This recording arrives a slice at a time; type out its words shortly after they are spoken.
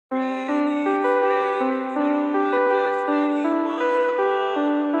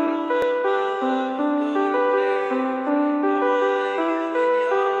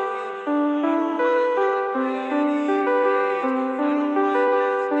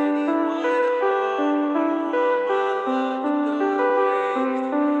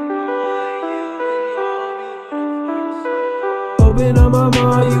Open up my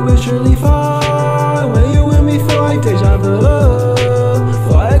mind, you would surely find. When you with me, feel like deja vu.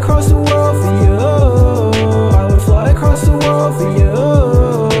 Fly across the world for you. I would fly across the world for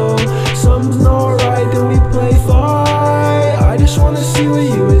you. Something's not right, then we play fight. I just wanna see what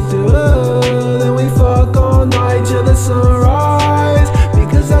you would do. Then we fuck all night till the sunrise,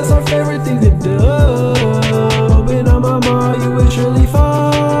 because that's our favorite thing to do. Open up my mind, you would surely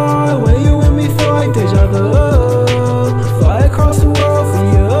find. When you with me, feel like deja vu. Fly across the world for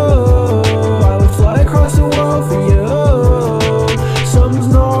you. I would fly across the world for you. Something's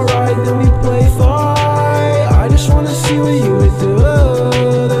not right, then we play fight. I just wanna see what you would do.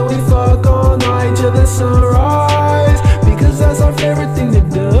 Then we fuck all night till the sunrise, because that's our favorite thing to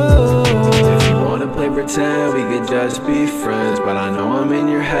do. If you wanna play pretend, we could just be friends, but I know I'm in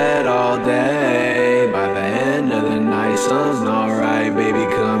your head all day. By the end of the night, something's not right, baby,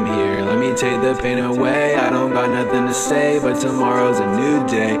 come here. Let me take the pain away. I don't got nothing to say, but tomorrow's a new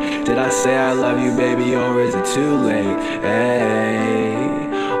day. Did I say I love you, baby, or is it too late? Hey,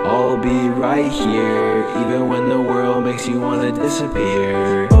 I'll be right here, even when the world makes you wanna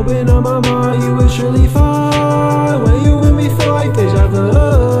disappear. Open up my mind, you would surely find. When you with me, feel like deja vu.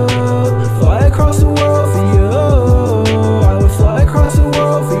 Fly across the world for you. I would fly across the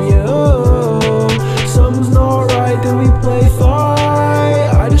world for you. Something's not right, then we play fight.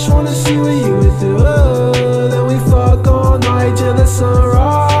 I just wanna see what you would do. Then we fuck all night till the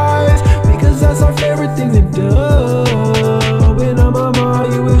sunrise, because that's our favorite thing to do. Open up my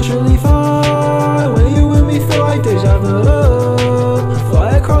mind, you would surely find. When you with me, feel like deja vu.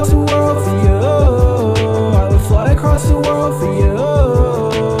 Fly across the world for you. I would fly across the world for you.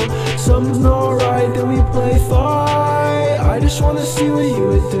 Something's not right, then we play fight. I just wanna see what you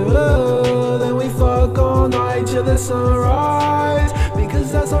would do. Then we fuck all night till the sunrise,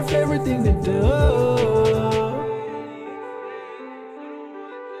 because that's our favorite thing to do.